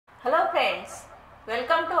Hello friends,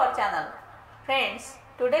 welcome to our channel. Friends,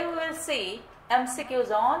 today we will see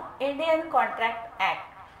MCQs on Indian Contract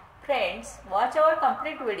Act. Friends, watch our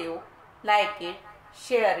complete video, like it,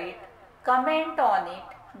 share it, comment on it.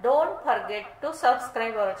 Don't forget to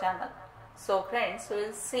subscribe our channel. So friends, we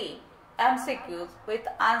will see MCQs with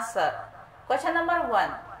answer. Question number 1.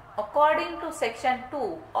 According to section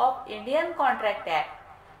 2 of Indian Contract Act,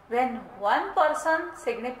 when one person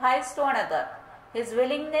signifies to another his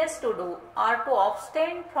willingness to do or to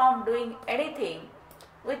abstain from doing anything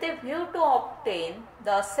with a view to obtain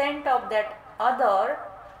the assent of that other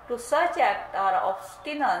to such act or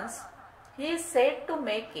abstinence, he is said to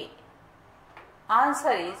make it.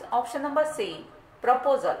 Answer is option number C,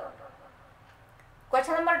 proposal.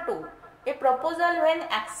 Question number 2. A proposal when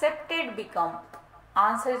accepted become.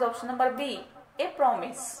 Answer is option number B, a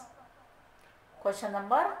promise. Question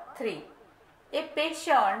number 3. A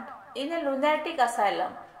patient in a lunatic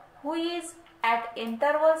asylum who is at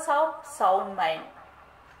intervals of sound mind.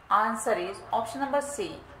 Answer is option number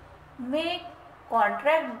C, may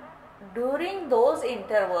contract during those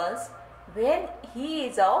intervals when he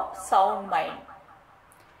is of sound mind.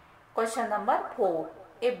 Question number 4.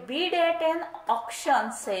 A bid at an auction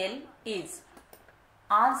sale is.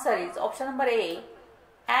 Answer is option number A,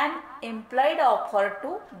 an implied offer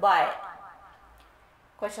to buy.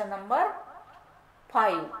 Question number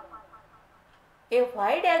 5. A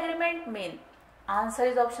void agreement mean. Answer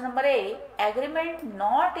is option number A, agreement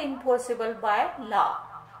not enforceable by law.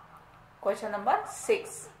 Question number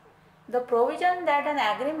 6. The provision that an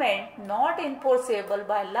agreement not enforceable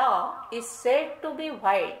by law is said to be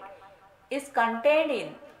void is contained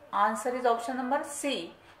in. Answer is option number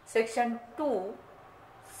C, section 2,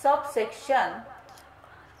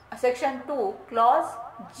 section 2, clause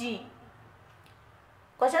G.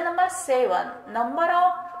 Question number 7. Number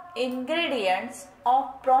of ingredients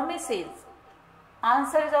of promises.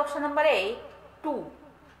 Answer is option number A, 2.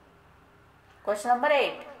 Question number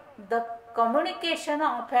 8. The communication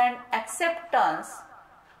of an acceptance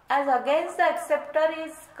as against the acceptor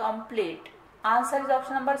is complete. Answer is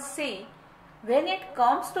option number C, when it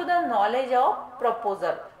comes to the knowledge of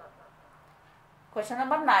proposal. Question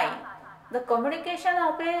number 9. The communication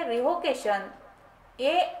of a revocation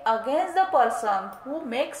A against the person who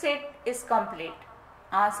makes it is complete.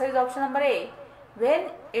 Answer is option number A,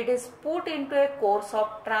 when it is put into a course of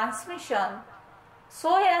transmission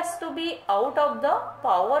so as to be out of the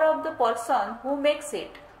power of the person who makes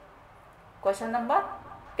it. Question number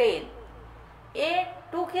 10. A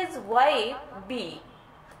took his wife B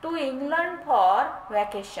to England for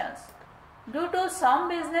vacations. Due to some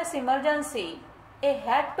business emergency, A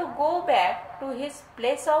had to go back to his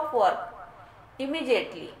place of work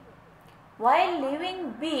immediately. While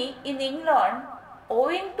leaving B in England,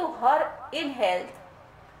 owing to her ill health,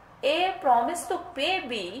 A promised to pay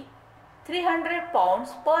B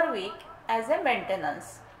 £300 per week as a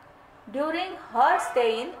maintenance during her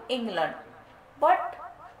stay in England, but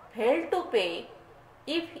failed to pay.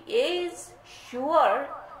 If A is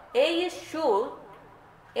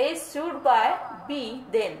sued by B,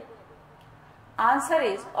 then answer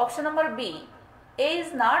is option number B. A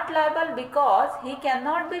is not liable because he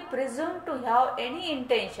cannot be presumed to have any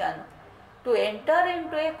intention to enter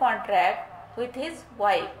into a contract with his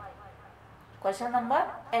wife. Question number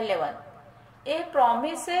 11. A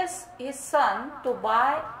promises his son to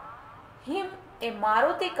buy him a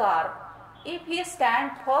Maruti car if he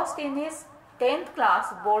stands first in his 10th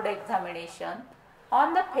class board examination.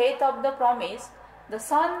 On the faith of the promise, the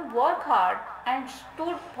son worked hard and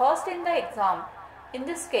stood first in the exam. In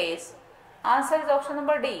this case, answer is option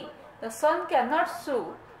number D. The son cannot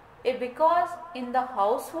sue A because in the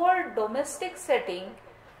household domestic setting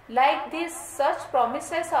like this, such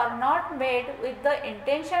promises are not made with the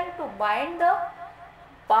intention to bind the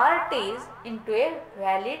parties into a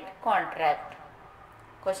valid contract.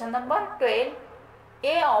 Question number 12.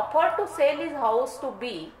 A offered to sell his house to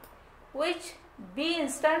B, which B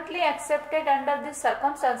instantly accepted under these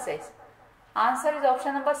circumstances. Answer is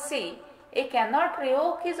option number C. A cannot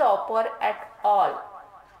revoke his offer at all.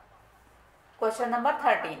 Question number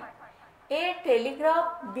 13. A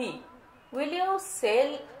telegraphed B, will you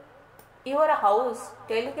sell your house?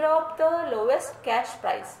 Telegraph the lowest cash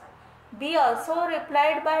price. B also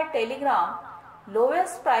replied by telegram,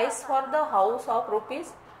 lowest price for the house of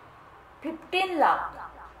rupees 15 lakh.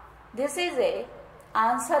 This is a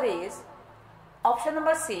answer is option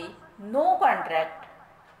number C, no contract.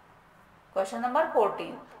 Question number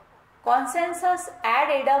 14. Consensus ad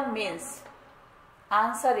idem means.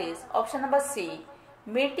 Answer is option number C,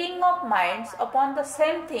 meeting of minds upon the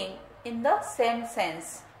same thing in the same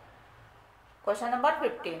sense. Question number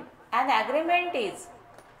 15. An agreement is,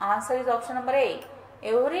 answer is option number A,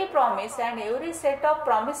 every promise and every set of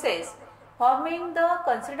promises forming the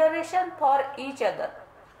consideration for each other.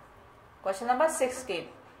 Question number 16.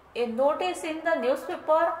 A notice in the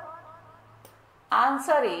newspaper,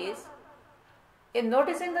 answer is, a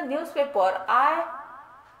notice in the newspaper, I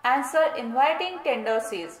answer inviting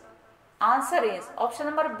tenders is, answer is option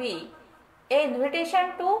number B, a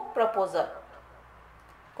invitation to proposal.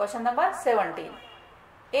 Question number 17.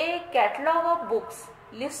 A catalog of books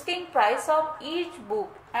listing price of each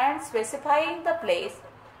book and specifying the place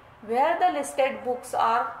where the listed books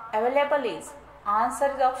are available is,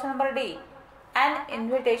 answer is option number D, an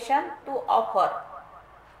invitation to offer.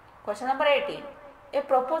 Question number 18. A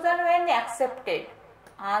proposal when accepted,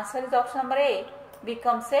 answer is option number A,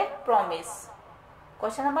 becomes a promise.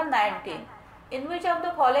 Question number 19. In which of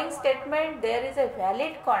the following statement there is a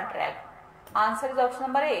valid contract? Answer is option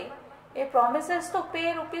number A. A promises to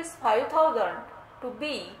pay rupees 5,000 to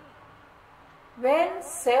B when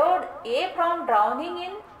saved A from drowning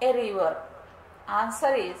in a river.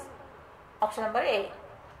 Answer is option number A.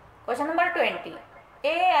 Question number 20.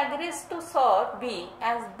 A agrees to serve B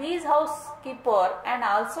as B's housekeeper and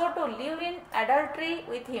also to live in adultery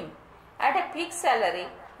with him at a fixed salary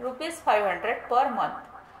rupees 500 per month.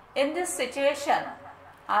 In this situation,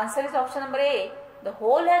 answer is option number A. The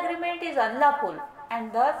whole agreement is unlawful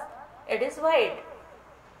and thus it is void.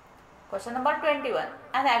 Question number 21.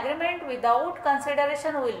 An agreement without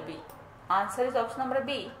consideration will be, answer is option number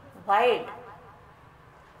B, void.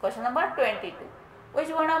 Question number 22. Which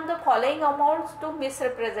one of the following amounts to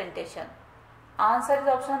misrepresentation? Answer is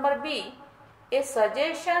option number B, a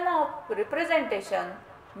suggestion of representation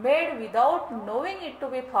made without knowing it to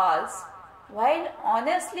be false while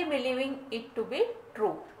honestly believing it to be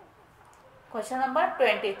true. Question number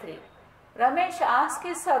 23. Ramesh asked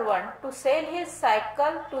his servant to sell his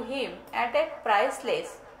cycle to him at a price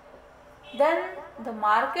less than the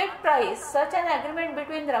market price. Such an agreement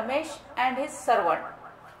between Ramesh and his servant,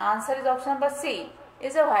 answer is option number C,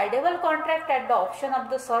 is a voidable contract at the option of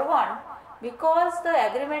the servant because the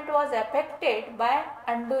agreement was affected by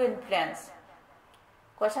undue influence.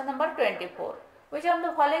 Question number 24. Which of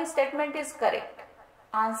the following statement is correct?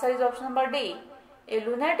 Answer is option number D. A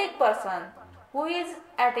lunatic person who is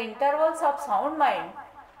at intervals of sound mind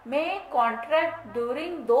may contract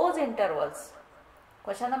during those intervals.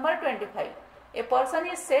 Question number 25. A person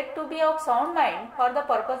is said to be of sound mind for the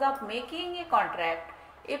purpose of making a contract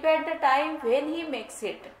if at the time when he makes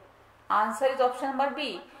it. Answer is option number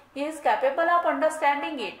B. He is capable of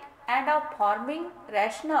understanding it and of forming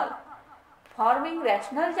rational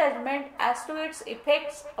judgment as to its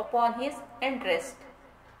effects upon his interest.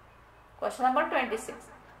 Question number 26.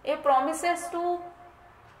 A promises to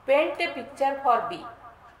paint a picture for B.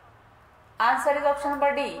 Answer is option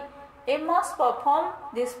number D. A must perform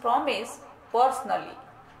this promise personally.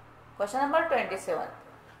 Question number 27.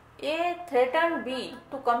 A threatened B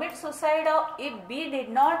to commit suicide if B did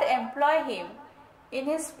not employ him in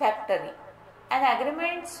his factory. An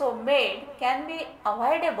agreement so made can be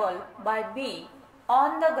avoidable by B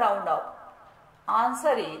on the ground of,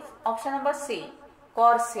 answer is option number C,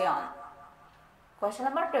 coercion. Question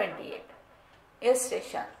number 28. A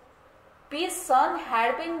station. P's son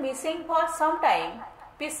had been missing for some time.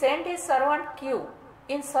 P sent his servant Q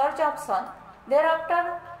in search of son.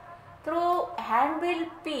 Thereafter, through handbill,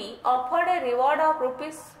 P offered a reward of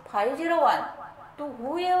rupees 501 to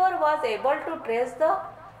whoever was able to trace the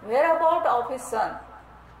whereabouts of his son.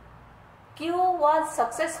 Q was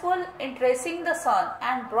successful in tracing the son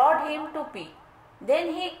and brought him to P.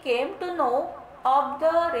 Then he came to know of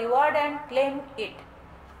the reward and claimed it.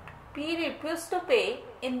 P refused to pay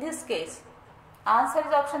in this case. Answer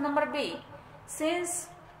is option number B. Since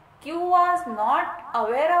Q was not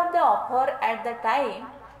aware of the offer at the time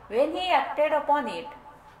when he acted upon it,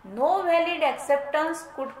 no valid acceptance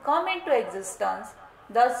could come into existence.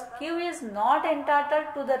 Thus, Q is not entitled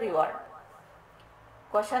to the reward.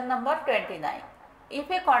 Question number 29. If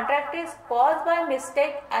a contract is caused by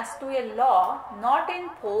mistake as to a law not in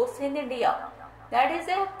force in India, that is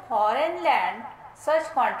a foreign land, such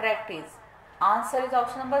contract is, answer is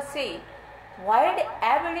option number C, void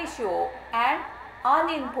ab initio and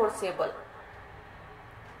unenforceable.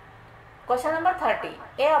 Question number 30.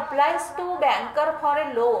 A applies to banker for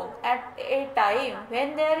a loan at a time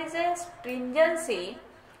when there is a stringency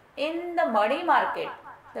in the money market.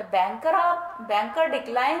 The banker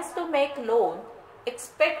declines to make loan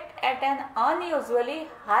except at an unusually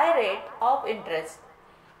high rate of interest.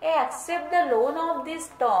 A accept the loan of this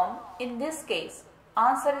term in this case.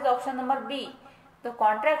 Answer is option number B. The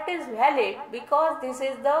contract is valid because this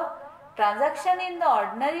is the transaction in the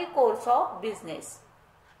ordinary course of business.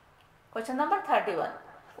 Question number 31.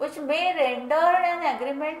 Which may render an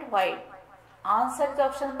agreement void? Answer is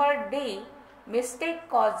option number D. Mistake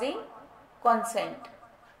causing consent.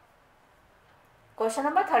 Question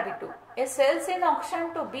number 32. A sells in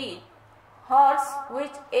auction to B horse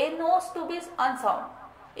which A knows to be unsound.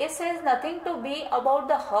 A says nothing to B about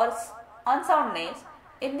the horse unsoundness.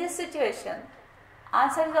 In this situation,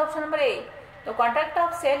 answer is option number A. The contract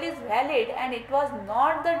of sale is valid and it was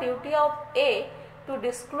not the duty of A to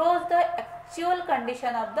disclose the actual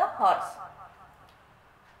condition of the horse.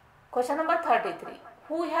 Question number 33.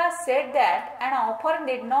 Who has said that an offer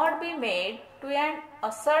need not be made to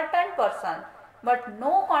a certain person, but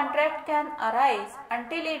no contract can arise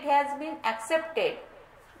until it has been accepted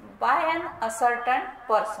by an certain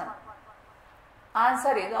person?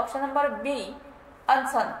 Answer is option number B.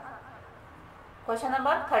 Ans.C. Question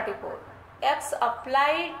number 34. X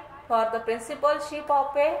applied for the principalship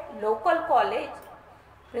of a local college.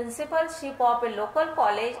 Principalship of a local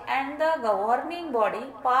college and the governing body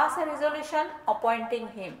pass a resolution appointing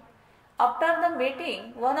him. After the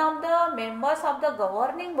meeting, one of the members of the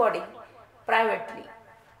governing body privately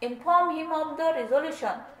informed him of the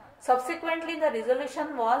resolution. Subsequently, the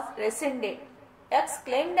resolution was rescinded. X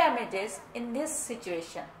claimed damages in this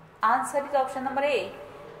situation. Answer is option number A.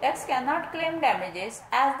 X cannot claim damages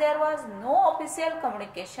as there was no official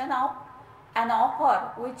communication of an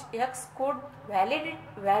offer which X could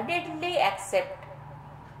validly accept.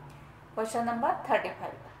 Question number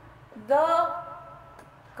 35. The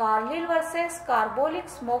Carlyle versus Carbolic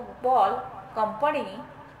Smoke Ball Company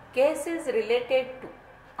case is related to.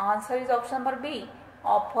 Answer is option number B.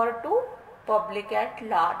 Offer to public at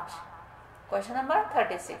large. Question number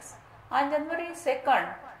 36. On January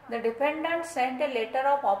 2nd, the defendant sent a letter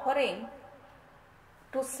of offering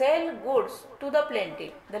to sell goods to the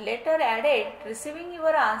plaintiff. The letter added, receiving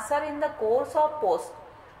your answer in the course of post.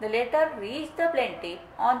 The letter reached the plaintiff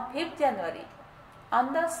on 5th January.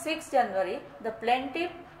 On the 6th January, the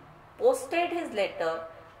plaintiff posted his letter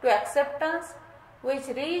to acceptance which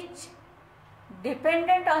reached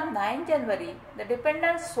defendant on 9th January. The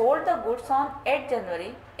defendant sold the goods on 8th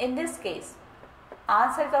January. In this case,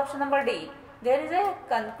 answer is option number D. There is a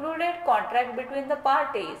concluded contract between the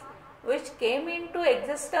parties which came into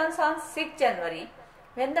existence on 6th January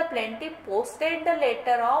when the plaintiff posted the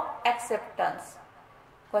letter of acceptance.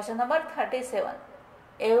 Question number 37.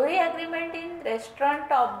 Every agreement in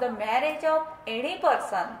restraint of the marriage of any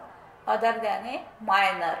person other than a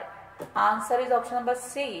minor, answer is option number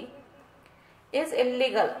C, is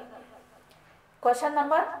illegal. Question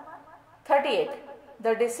number 38.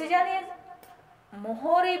 The decision is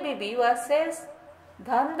Mohori Bibi versus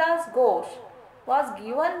Dhandas Ghosh was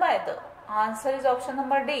given by the, answer is option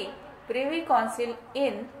number D, Privy Council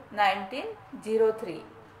in 1903.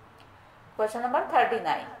 Question number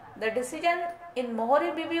 39. The decision in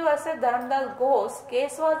Mohori Bibi versus Dhandas Ghosh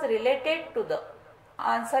case was related to the,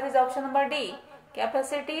 answer is option number D,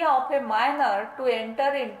 capacity of a minor to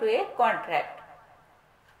enter into a contract.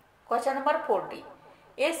 Question number 40.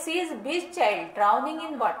 A sees B's child drowning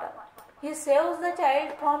in water. He saves the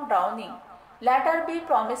child from drowning. Latter B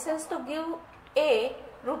promises to give A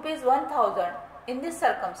rupees 1000 in this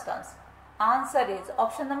circumstance. Answer is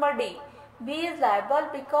option number D. B is liable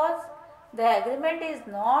because the agreement is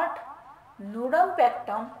not nudum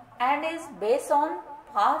pactum and is based on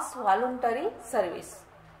past voluntary service.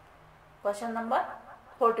 Question number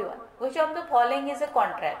 41. Which of the following is a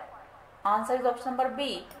contract? Answer is option number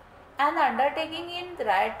B. An undertaking in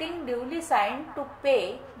writing duly signed to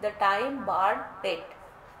pay the time barred debt.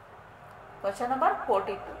 Question number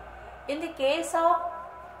 42. In the case of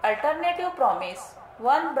alternative promise,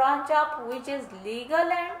 one branch of which is legal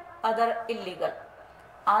and other illegal.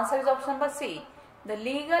 Answer is option number C. The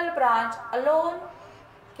legal branch alone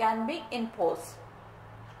can be enforced.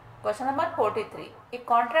 Question number 43. A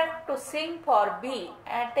contract to sing for B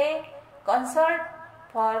at a concert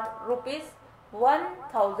for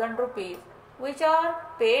 ₹1,000 which are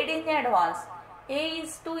paid in advance. A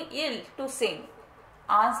is too ill to sing.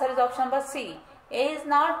 Answer is option number C. A is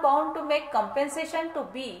not bound to make compensation to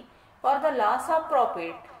B for the loss of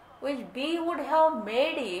profit which B would have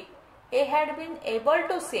made if A had been able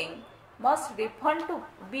to sing, must refund to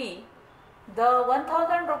B the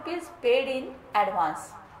 ₹1,000 paid in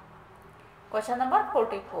advance. Question number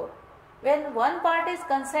 44. When one party's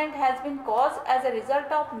consent has been caused as a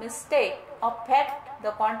result of mistake of fact,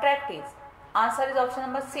 the contract is, answer is option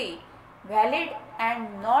number C, valid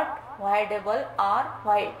and not voidable or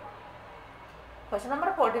void. Question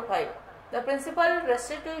number 45. The principal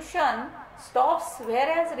restitution stops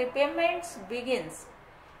whereas repayments begins.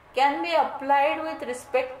 can be applied with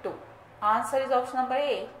respect to? Answer is option number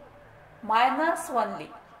A, minors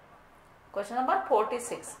only. Question number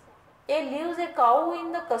 46. A leaves a cow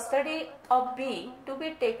in the custody of B to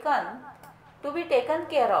be taken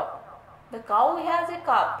care of. The cow has a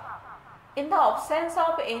calf in the absence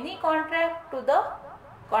of any contract to the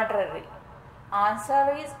contrary.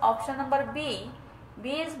 Answer is option number B.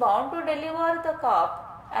 B is bound to deliver the calf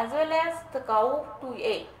as well as the cow to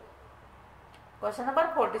A. Question number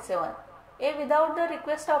 47. A, without the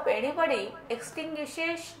request of anybody,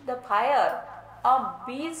 extinguishes the fire of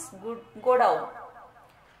B's godown.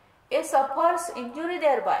 A suffers injury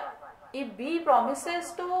thereby. If B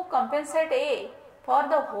promises to compensate A for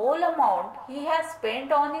the whole amount he has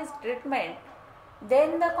spent on his treatment,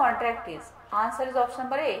 then the contract is. Answer is option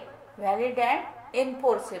number A, valid and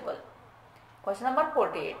enforceable. Question number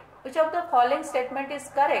 48. Which of the following statement is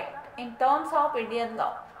correct in terms of Indian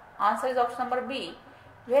law? Answer is option number B.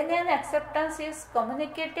 When an acceptance is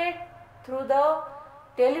communicated through the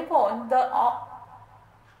telephone, the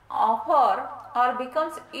offer or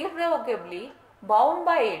becomes irrevocably bound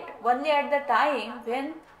by it only at the time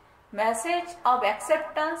when message of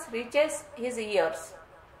acceptance reaches his ears.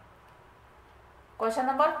 Question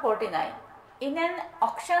number 49. In an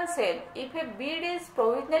auction sale, if a bid is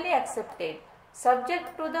provisionally accepted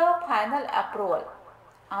subject to the final approval,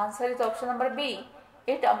 answer is option number B.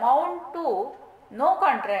 It amounts to no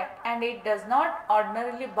contract and it does not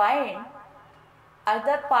ordinarily bind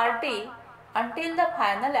either party until the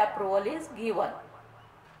final approval is given.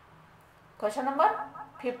 Question number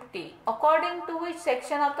 50. According to which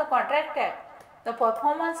section of the Contract Act the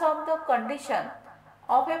performance of the condition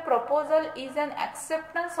of a proposal is an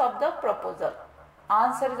acceptance of the proposal?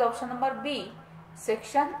 Answer is option number B,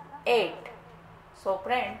 section 8. So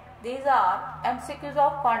friend, these are MCQs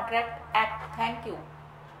of Contract Act. Thank you.